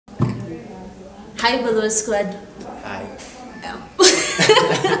Hi, Brother Squad. Hi. So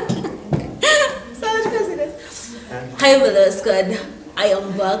much craziness. Hi, Brother Squad. I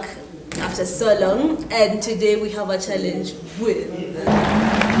am back after so long, and today we have a challenge with.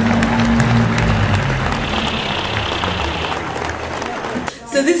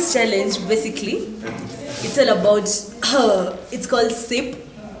 So this challenge, basically, it's all about. It's called sip,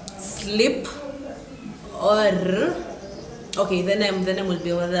 slip, or. Okay, the name will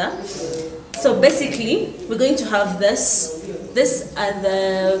be over there. So basically, we're going to have this. These are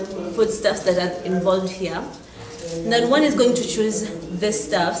the foodstuffs that are involved here. And then one is going to choose the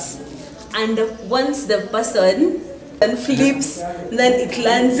stuffs, and once the person flips, then it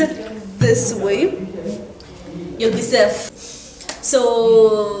lands this way. You'll be safe.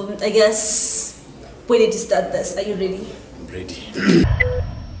 So I guess we need to start this. Are you ready? I'm ready.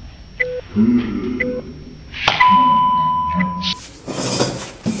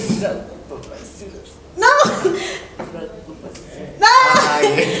 No! No!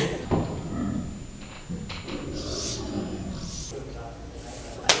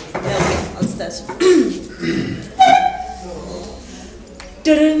 Yeah, I'll start.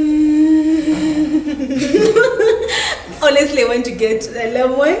 Honestly, I want to get the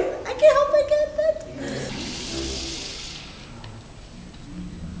lemon. I can't help I get that.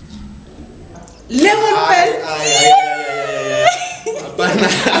 Lemon first.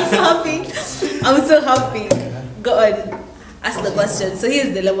 I'm so happy. I'm so happy. Go on. Ask the question. So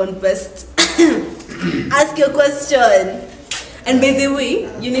here's the lemon first. Ask your question. And by the way,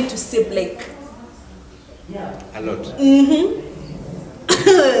 you need to sip like A lot.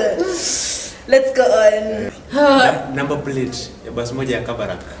 Let's go on. Number plate ya basi moja ya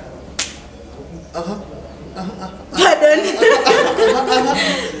Kabarak. Pardon?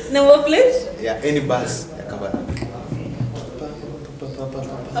 Number plate? Yeah, any bus ya Kabarak.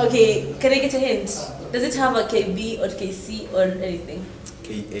 Okay, can I get a hint? Does it have a KB or KC or anything?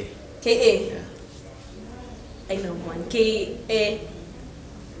 KA. KA? Yeah. I know one. KA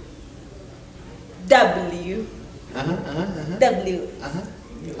W. W.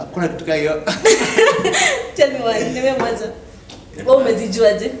 Hakuna kitu kama hiyo. Tell me one. Nimewahi mwanzo. Wewe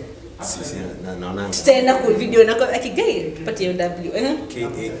umezijuaje? Sisi naona. Tutaenda kwa video na kwa akigai tupatie W.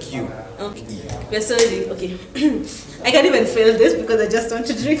 KAQ. Okay. We're sorry. Okay. I can't even fail this because I just want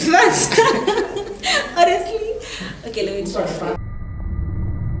to drink fast. Honestly. Okay, let me try.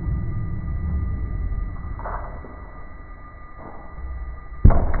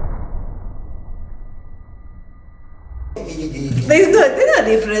 There's no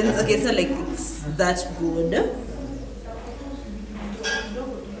difference. Okay, it's not like it's that good.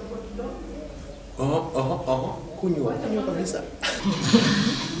 Kunywa kabisa.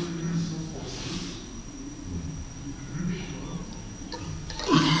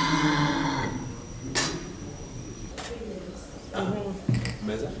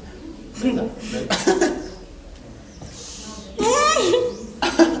 Meza.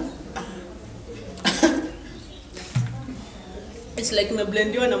 It's like me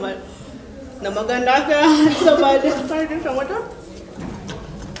blend you na maganda yake. It's so bad.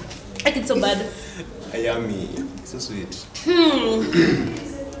 Like it's so bad. Yummy. So sweet.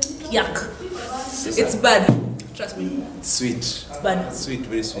 Yuck. It's bad. Trust me. Sweet. It's bad. Sweet,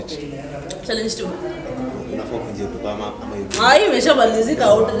 very sweet. Challenge 2. Unafaa kujiepuka ama hivi. Ai,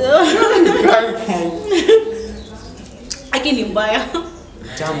 imeshamalizika out. Aki ni mbaya.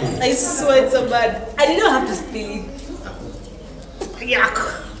 Tamu. I swear it's so bad. I did not have to spill it.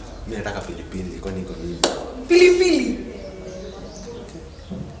 Yuck. Mimi nataka pilipili kwa niko mimi. Pilipili.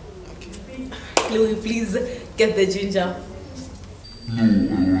 Louis, please get the ginger.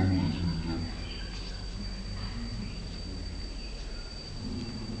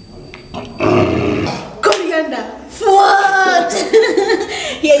 Coriander. What?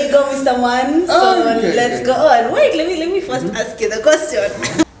 Here you go, Mr. Man. So let's go on. Wait, let me first ask you the question.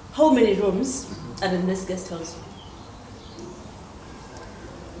 How many rooms are in this guest house?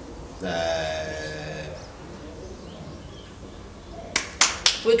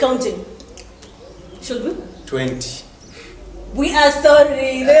 We're counting. Should we? 20. We are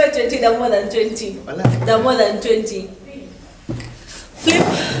sorry. They are 20. They're more than 20. They're more than 20. Flip,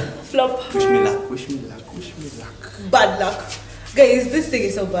 flop. Wish me luck, wish me luck, wish me luck. Bad luck. Guys, this thing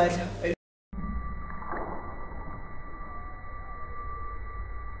is so bad.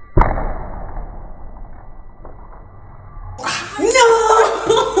 No!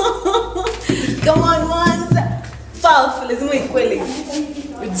 Come on, once. Puff. Let's move quickly.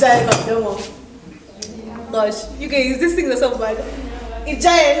 Gosh, you guys, these things are so bad.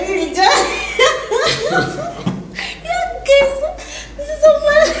 Giant. Yeah, guys, this is so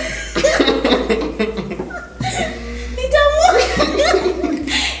bad.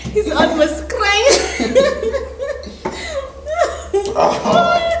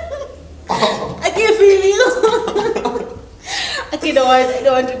 I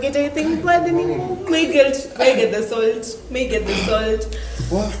don't want to get anything bad anymore. May get the salt. May get the salt.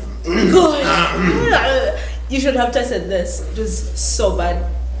 What? God. You should have tasted this. It was so bad.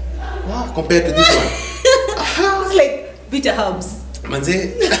 Wow, compared to this one. It's like bitter herbs.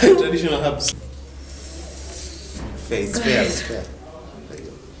 Manze, traditional herbs. Fair, it's fair, it's fair. There you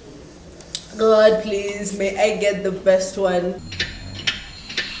go. God, please, may I get the best one.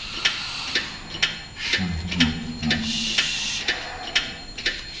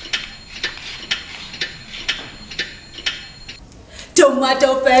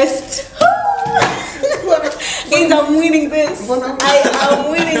 Tomato paste. Guys, I'm winning this. I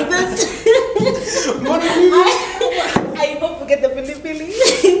am winning this. I hope we get the pili-pili.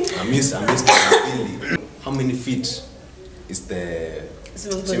 I miss Pilipili. How many feet is the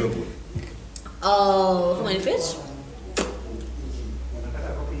swimming pool? How many feet?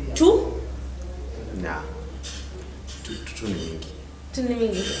 2? Nah. Two ni mingi. 2 ni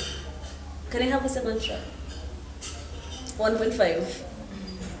mingi. Can I have a second try? 1.5.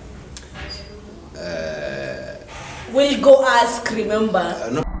 We'll go ask, remember.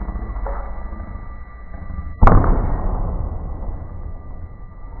 No.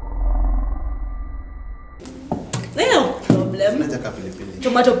 No problem. Nataka pilipili.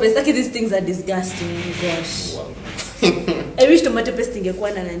 Tomato paste. Okay, these things are disgusting. Gosh. Wow. I wish tomato paste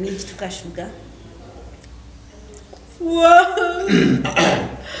ingekuwa na nani tuka sugar. Wow.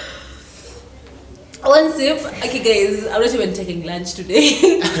 One sip. Okay, guys, I'm not even taking lunch today.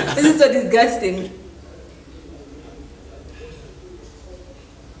 This is so disgusting.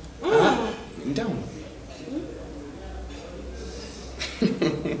 Down.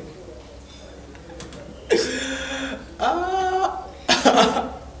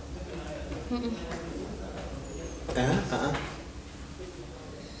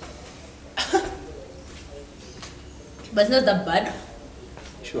 But it's not that bad.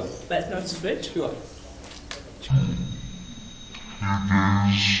 Sure. But it's not sweet. Sure.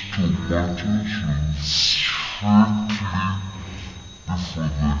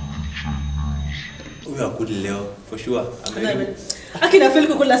 We are good leo for sure. Akina feel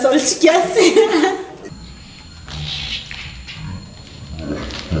kukula salt kiasi.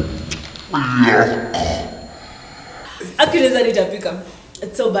 Akina nitapika.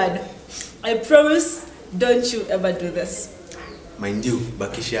 It's so bad. I promise, don't you ever do this. Mind you,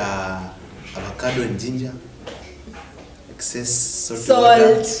 bakisha avocado and ginger. Excess salt.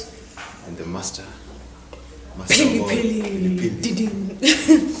 Water, and the master Pili.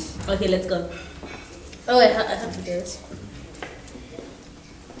 Okay, let's go. Oh, I have to do it.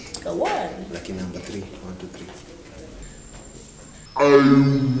 Go on. Lucky number 3. 1, 2, 3. I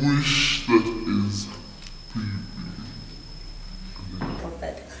wish that is Not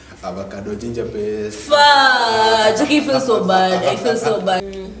bad. Avocado, ginger paste. Fudge. Okay, I feel so bad. I feel so bad.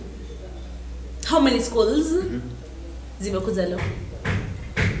 How many schools? Zimekuja leo.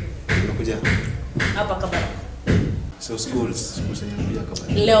 Unakuja? Hapa Kabarak. So schools zinakuja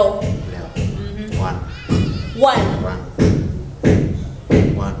Kabarak. Leo. Leo. 1. 1.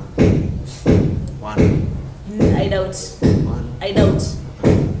 1. I doubt. 1. I doubt.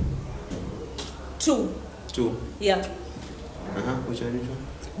 2. 2. Yeah. Which one?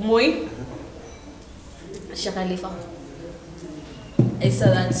 Moi. Shakalifa. I saw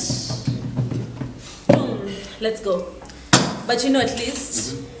that. Let's go. But you know, at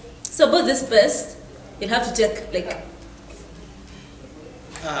least. So about this paste, you'll have to take like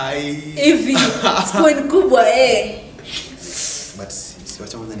hivi spoon kubwa But si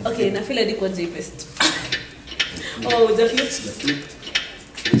wacha mwanzo ni. Okay, na feel hadi kwanza hii paste. Oh, the flip.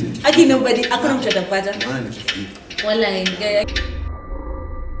 Aki nobody hakuna mtu atapata. Naona ni flip. Wala ingia.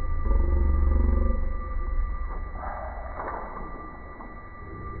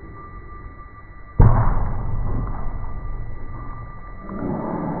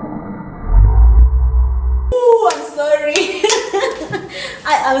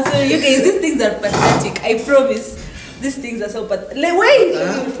 I'm sorry, you guys, these things are pathetic. I promise. These things are so pathetic. Like, wait!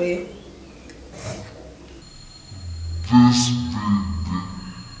 Wait.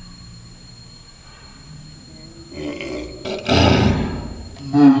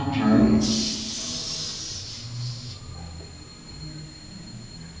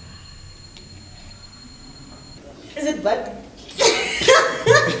 Is it bad?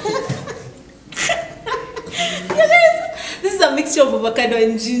 You guys, this is a mixture of avocado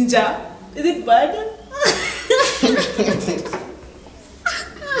and ginger. Is it bad?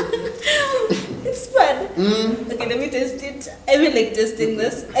 It's bad. Okay, let me taste it. I will like tasting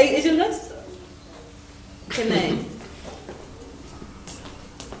this. I should not. Can I?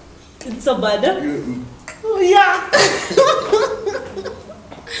 It's so bad. Oh yeah.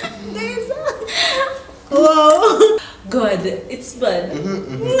 It's bad.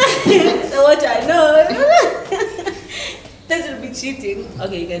 The water, no. That will be cheating.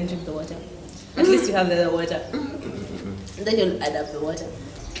 Okay, you can drink the water. At least you have the other water. And then you'll add up the water.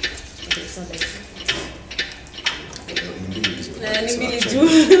 Okay, so like.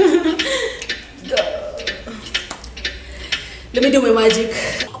 Let me do my magic.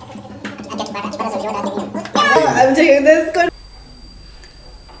 I'm taking this.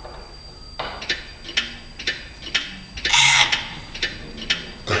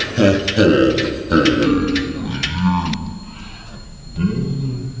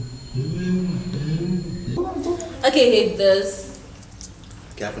 Okay, hate this.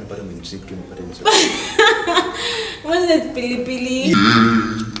 Careful, but I'm intrigued. What is it, pili pili?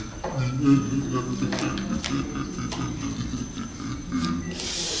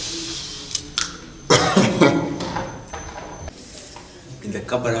 In the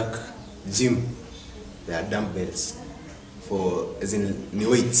Kabarak gym, there are dumbbells for, as in,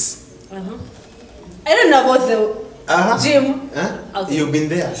 weights. I don't know about the gym. Huh? Okay. You've been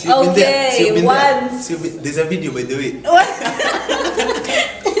there. Once. There's a video, by the way.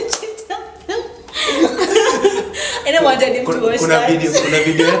 I don't want him to watch that. Kuna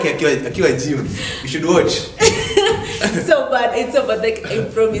video yake akiwa gym. You should watch. It's so bad. Like, I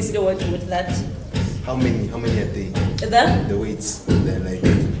promise you don't want to watch that. How many are they? The weights. They're like,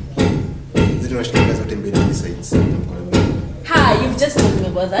 besides. Ha, you've just told me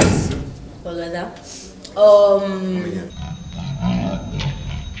about that.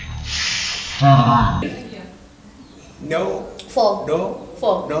 No. 4. No.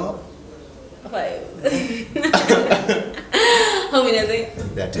 4. No. 5. How many are they?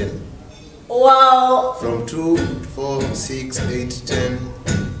 There are 10. Wow. From 2, 4, 6, 8, 10,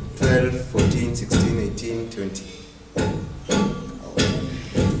 12, 14, 16, 18, 20.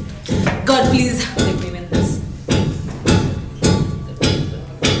 God, please make me win this.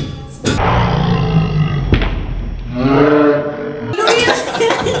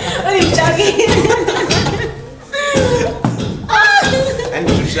 What are you talking? And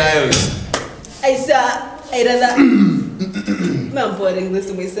to trials. I rather. I'm pouring this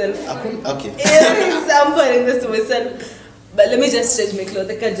to myself. Okay. Yes, I'm pouring this to myself. But let me just change my clothes.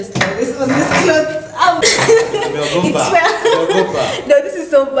 I can't just wear this on this clothes. No, this is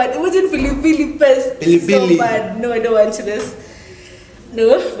so bad. It wasn't Philly first. So bad. No, I don't want this.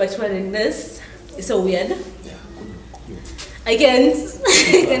 No, but one this. It's so weird. Yeah, good. I can't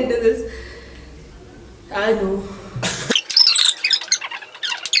do this. I know.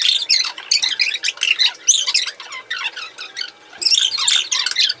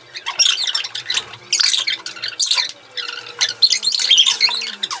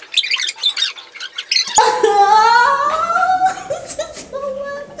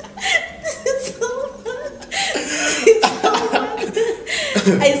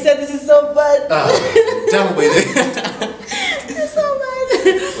 I said this is so bad. Damn, boy. This is so bad.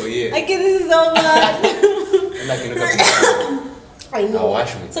 Oh, yeah. Okay, this is so bad. I know. I'll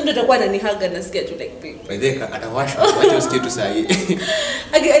wash me. Some tutakuwa ananihaga nasikia tu like babe. By the way, atawash me. Wacha usikie tu sahi.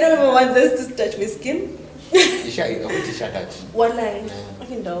 Okay, I don't even want this to touch my skin. Isha touch. One line.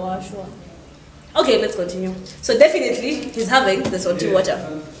 Okay, ndawashwa. Okay, let's continue. So definitely he's having the salty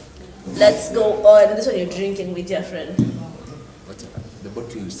water. Let's go on. This one you're drinking with your friend. The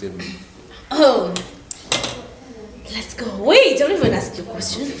bottle you saved me. Oh, let's go. Wait, I don't even ask you a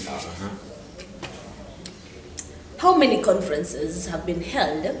question. How many conferences have been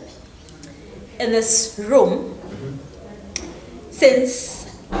held in this room since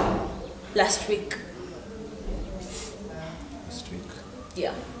last week? Last week.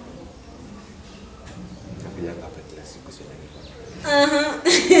 Yeah.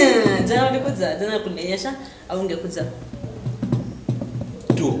 Jana ulikuja, jana kunionyesha au ungekuja?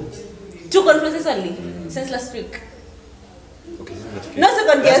 2 conferences only since last week. Okay, No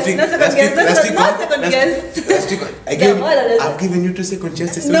second guess. No second guess. Last week, I've given you 2 second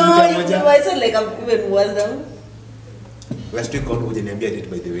chances. No, I said like I've given one them. Last week on hujaniambia date,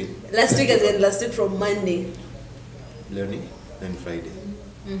 by the way. Last week as in last week from Monday. Learning and Friday.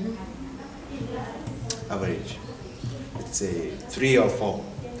 Average. Let's say 3 or 4.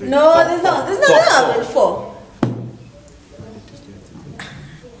 No, there's not average 4.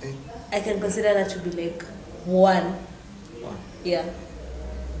 I can consider that to be like 1. Yeah.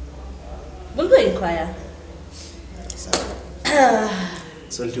 We'll go inquire.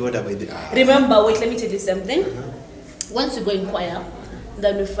 Salty water by the. Remember, wait, let me tell you something. Once you go inquire,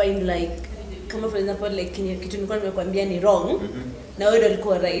 then we find like, kama for example, like kitu nilikuwa nimekwambia ni wrong, na wewe ndio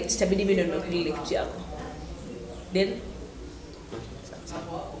ulikuwa right, itabidi mimi ndio nimekulia kitu yako. Deal?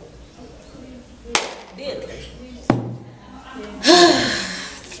 Deal.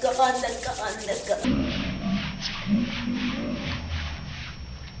 Let's go.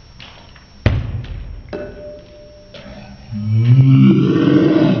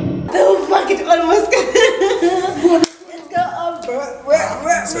 The fuck, it almost let's go on, bro.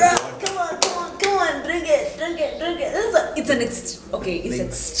 Come on, drink it. It's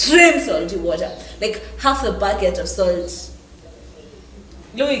extreme salty water. Like half the bucket of salt.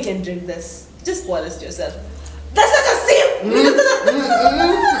 Louis, you can drink this. Just pour this to yourself. That's not a sip!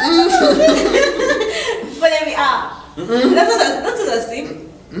 But there we are. That's not a sip.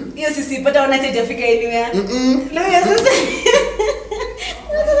 Yes, you see, but I want to take anywhere. Louis, that's not a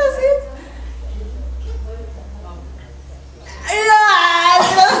sip.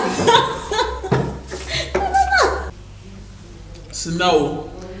 So now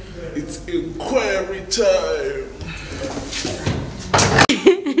it's inquiry time.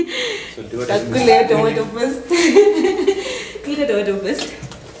 Calculate tomato paste.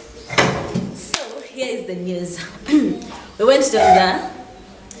 So here is the news. We went down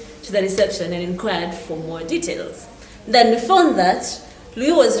to the reception and inquired for more details. Then we found that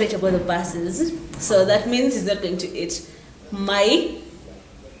Louis was right about the buses, so that means he's not going to eat my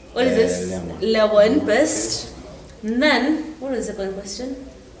lemon paste. And then what was the second question?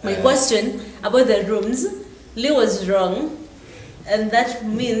 My question about the rooms. Louis was wrong. And that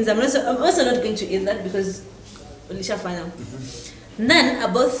means I'm also not going to eat that because Ulisha final. Then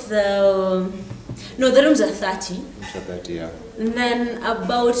about the rooms are 30. 30, yeah. And then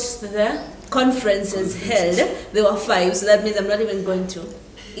about the conferences held, there were 5, so that means I'm not even going to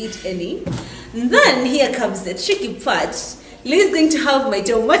eat any. And then here comes the tricky part. Louis is going to have my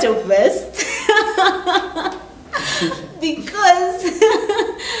tomato paste because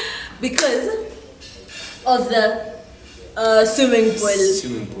of the swimming pool.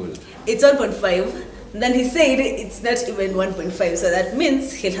 It's 1.5. Then he said it's not even 1.5, so that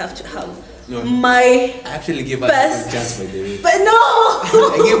means he'll have to have my I actually gave us a second chance, by the way. But no!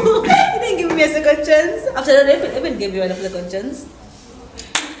 He didn't give me a second chance. After that, I even gave you a second chance.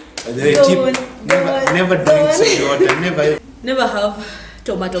 By the way, never drink such water. Never have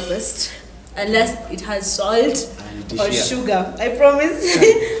tomato paste unless it has salt or sugar. I promise.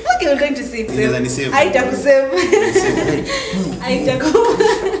 Okay, we're going to see it. I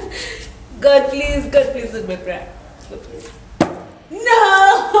God please, is my prayer. God please.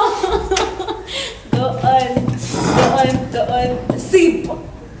 No! Go on. Sip.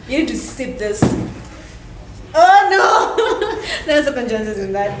 You need to sip this. Oh no! There's some chances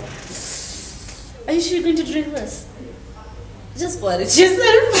in that. Are you sure you're going to drink this? Just pour it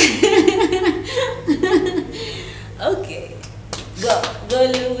yourself. Okay. Go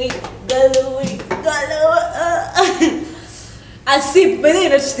Louis. A sip, but you're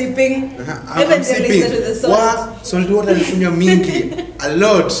not sipping. I'm sipping. To the salt. What? Salt water is mingi. A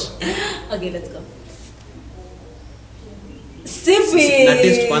lot. Okay, let's go. Sip it. Na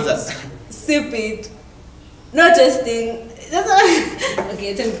taste kwanza. Sip it. No tasting. That's all.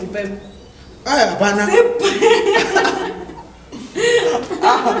 Okay, tell me. Hapana. Sip.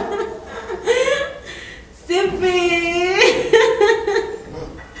 Sip it.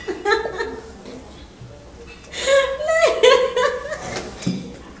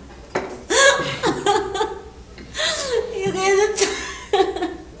 You guys are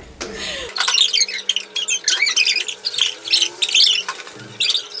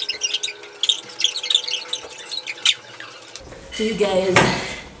So you guys,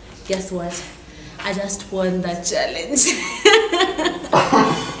 guess what? I just won that challenge.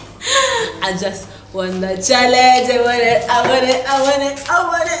 I just won that challenge. I want it.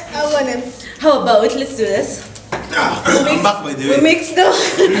 How about let's do this? I'm back, by the way. We mixed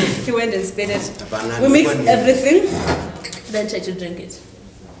He went and spit it. We mixed everything. Then try to drink it.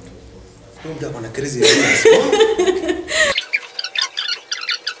 Crazy.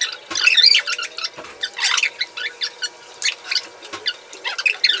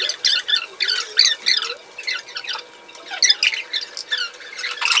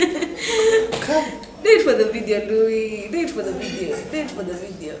 Do it for the video, Louis. Do it for the video.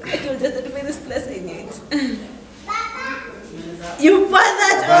 I can just identify this plus in it. You put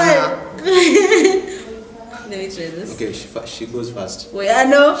that on. Let me try this. Okay, she goes first. Wait, I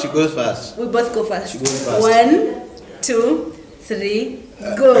know. She goes first. We both go first. She goes first. 1, 2, 3,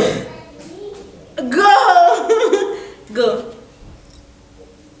 go. Go.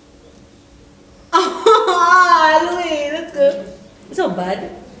 Oh, Louis, let's go. It's not bad.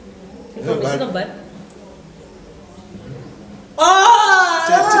 It's not bad.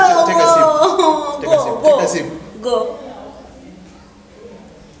 Oh! Take a sip. Go.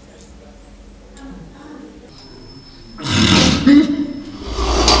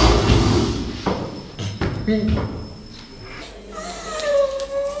 The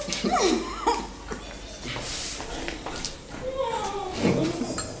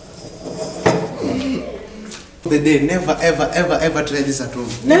day, never, ever try this at home.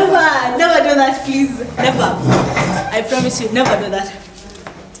 Never do that, please. Never. I promise you, never do that.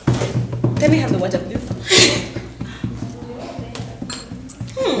 Let me have the water, please.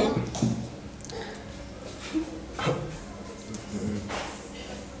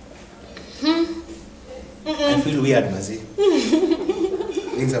 I feel weird, Mazi.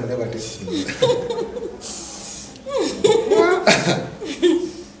 Things I've never tasted.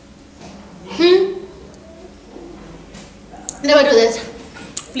 Never do that.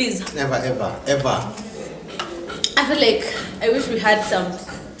 Please. Never, ever. I feel like I wish we had some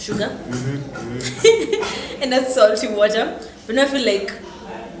sugar and not salty water. But now I feel like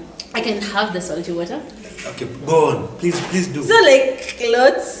I can have the salty water. Okay, go on. Please do. So like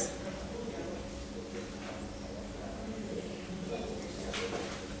lots.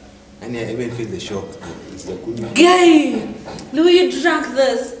 And I even feel the shock. It's the good. Guy, Louis, you drank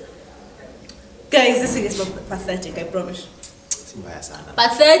this. Guys, this thing is pathetic, I promise. Simbaya sana.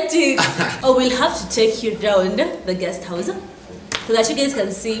 Pathetic. Oh, we'll have to take you down the guest house so that you guys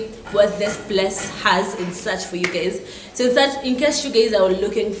can see what this place has in search for you guys. So in case you guys are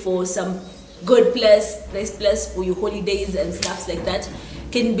looking for some good place, nice place for your holidays and stuff like that,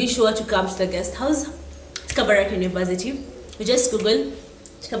 can be sure to come to the guest house. It's Kabarak University. You just Google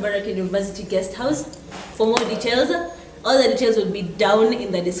Kabarak University guest house for more details. All the details will be down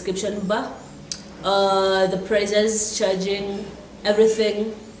in the description bar. The prices, charging,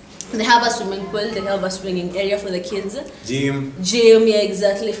 everything. They have a swimming pool, they have a swimming area for the kids. Gym, yeah,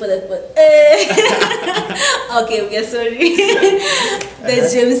 exactly, for the okay, we are sorry. The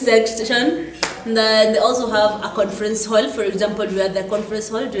gym section. And then they also have a conference hall. For example, we are at the conference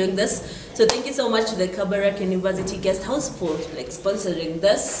hall doing this. So thank you so much to the Kabarak University Guest House for like sponsoring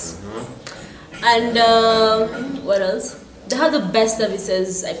this. And what else? They have the best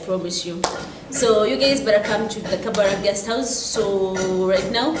services, I promise you. So you guys better come to the Kabarak Guest House. So right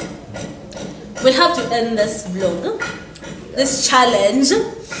now, we'll have to end this vlog, this challenge,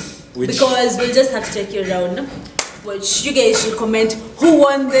 because we'll just have to take you around. Which you guys should comment who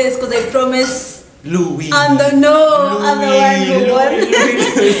won this, because I promise Louis. I'm the one who won.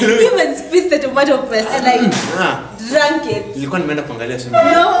 You even spit the tomato paste and I drank it. Nilikuwa nimeenda kuangalia simu. No,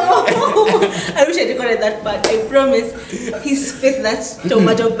 I wish I recorded that part. I promise. He spit that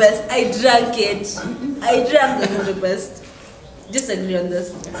tomato paste. I drank it. I drank the tomato paste. Just agree on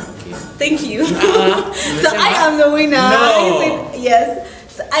this. Thank you. So I am the winner. No. Yes.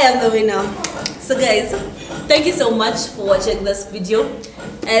 So I am the winner. So guys, thank you so much for watching this video.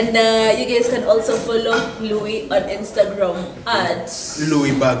 And you guys can also follow Louis on Instagram at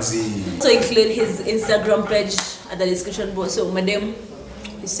Louis Bugsy. So include his Instagram page at the description box. So madam,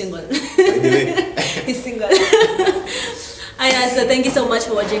 he's single. He's single. And so thank you so much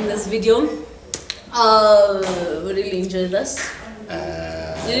for watching this video. We really enjoyed this. You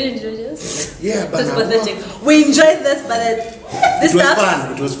really enjoyed this? Yeah, but It was pathetic. We enjoyed this, but this it was stuff,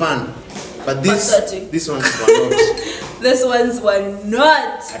 fun. It was fun. But this ones were not. These ones were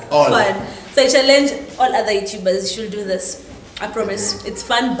not At all. fun. So I challenge all other YouTubers should do this. I promise. It's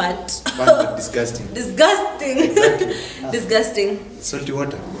fun but Disgusting. disgusting. Exactly. Disgusting. Salty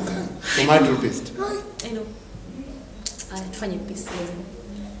water. Tomato paste. I know. Fanya peace.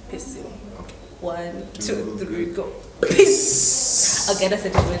 Peace. Okay. 1, 2, 3, go. Peace. Okay, that's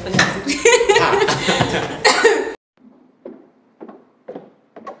it.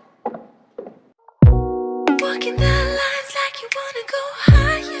 Walking the lines like you wanna go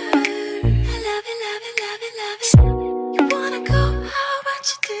higher. I love it, love it, love it, love it. You wanna go, how about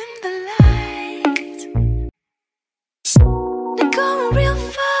you dim the lights? They're going real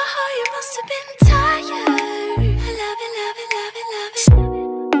far, you must have been tired. I love it, love it, love it, love it.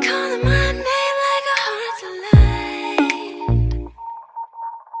 Calling my name like a heart's alive.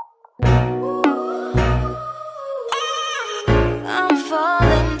 I'm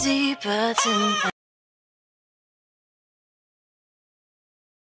falling deeper tonight.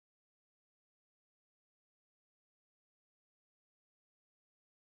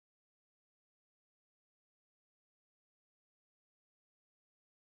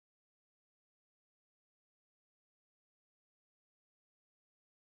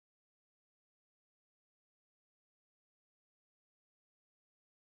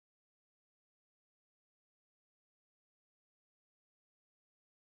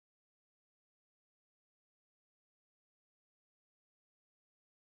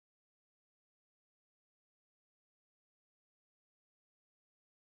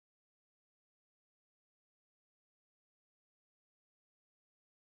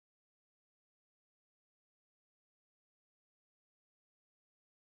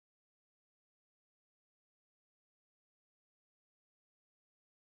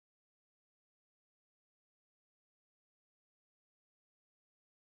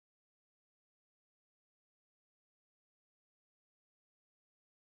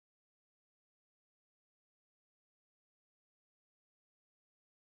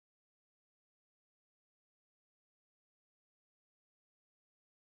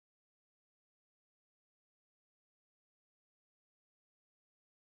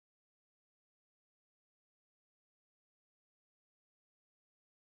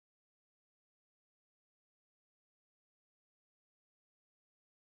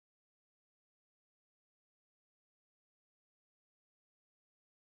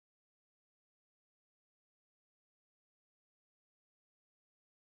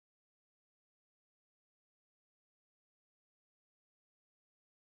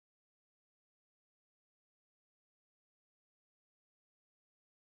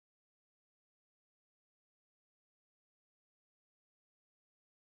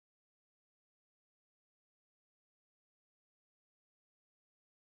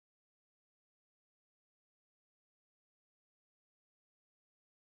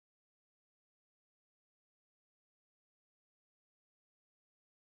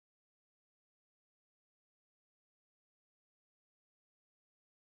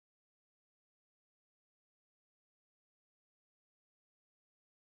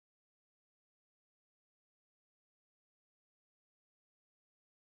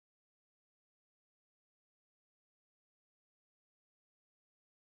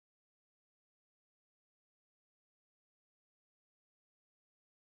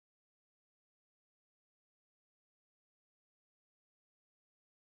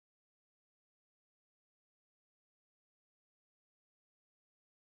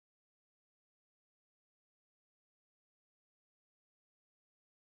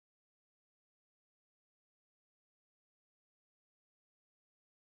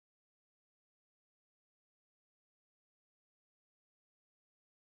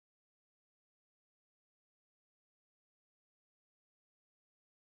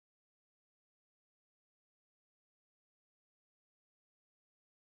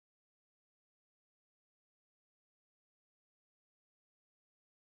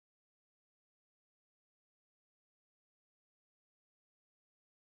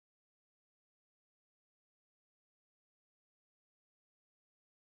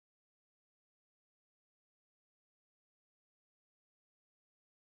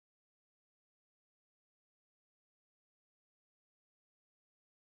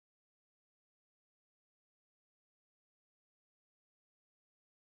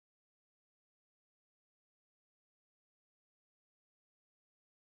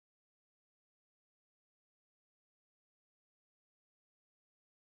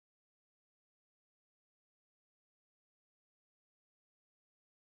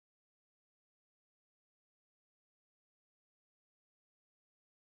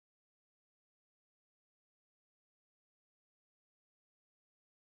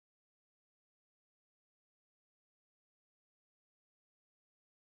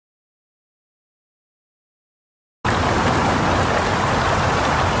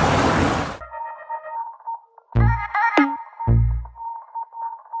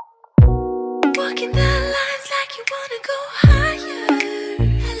 Walking the lines like you wanna go higher.